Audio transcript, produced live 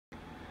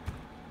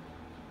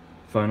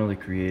Finally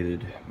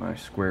created my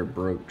square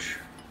brooch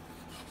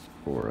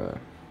for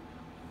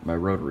my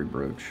rotary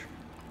brooch.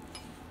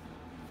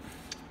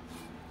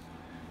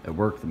 At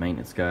work, the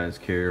maintenance guys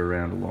carry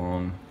around a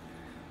long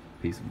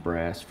piece of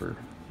brass for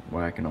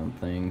whacking on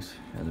things,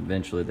 and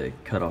eventually they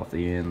cut off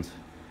the ends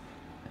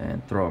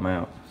and throw them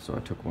out. So I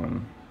took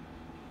one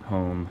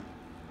home,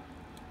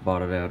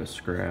 bought it out as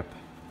scrap,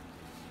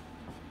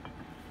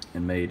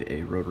 and made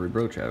a rotary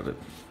brooch out of it.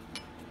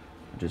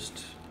 I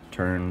just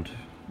turned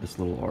this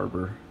little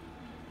arbor,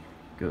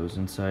 goes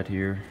inside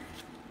here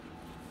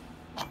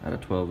at a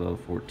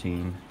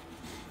 12L14,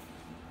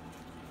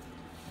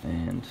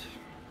 and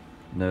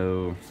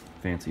no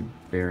fancy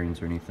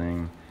bearings or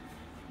anything,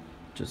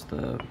 just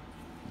the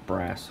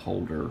brass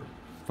holder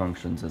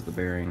functions as the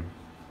bearing.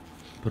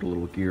 Put a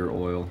little gear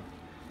oil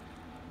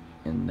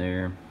in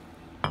there,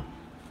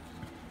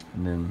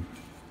 and then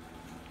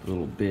a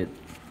little bit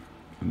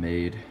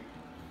made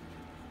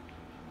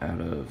out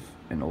of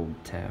an old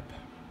tap,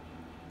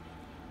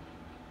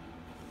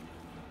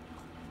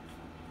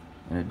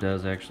 and it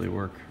does actually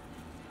work.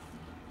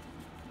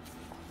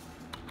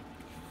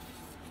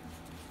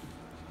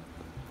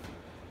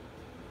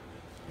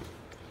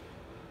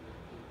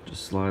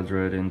 Just slides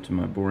right into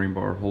my boring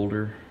bar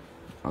holder.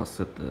 I'll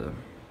set the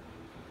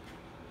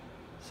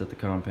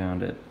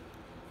compound at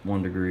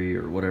 1 degree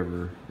or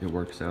whatever it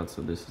works out,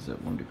 so this is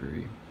at 1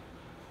 degree.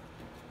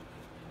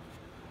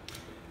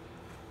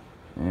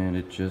 And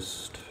it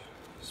just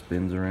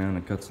spins around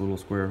and cuts a little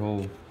square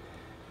hole.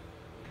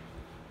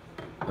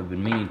 I've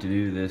been meaning to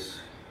do this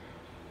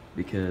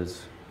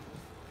because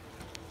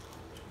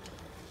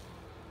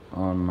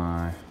on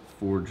my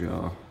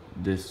forejaw,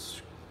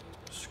 this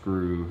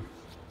screw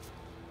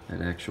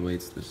that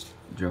actuates this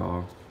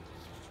jaw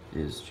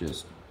is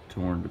just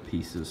torn to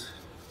pieces.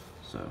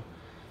 So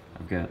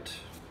I've got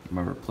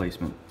my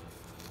replacement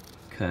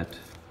cut.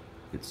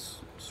 It's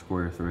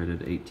square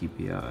threaded 8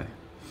 TPI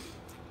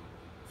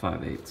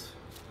 5/8,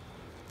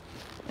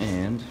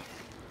 and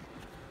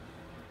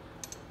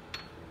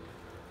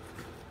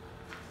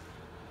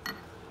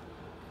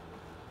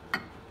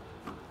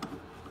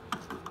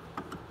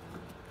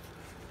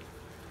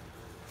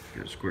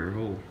got a square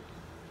hole.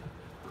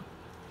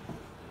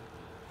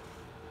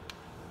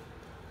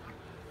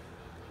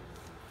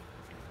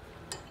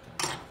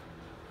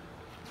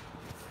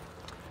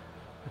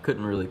 I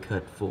couldn't really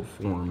cut full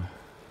form,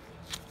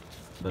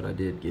 but I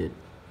did get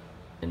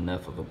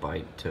enough of a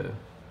bite to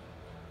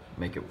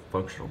make it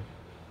functional.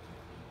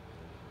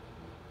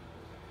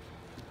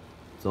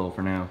 That's all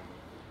for now.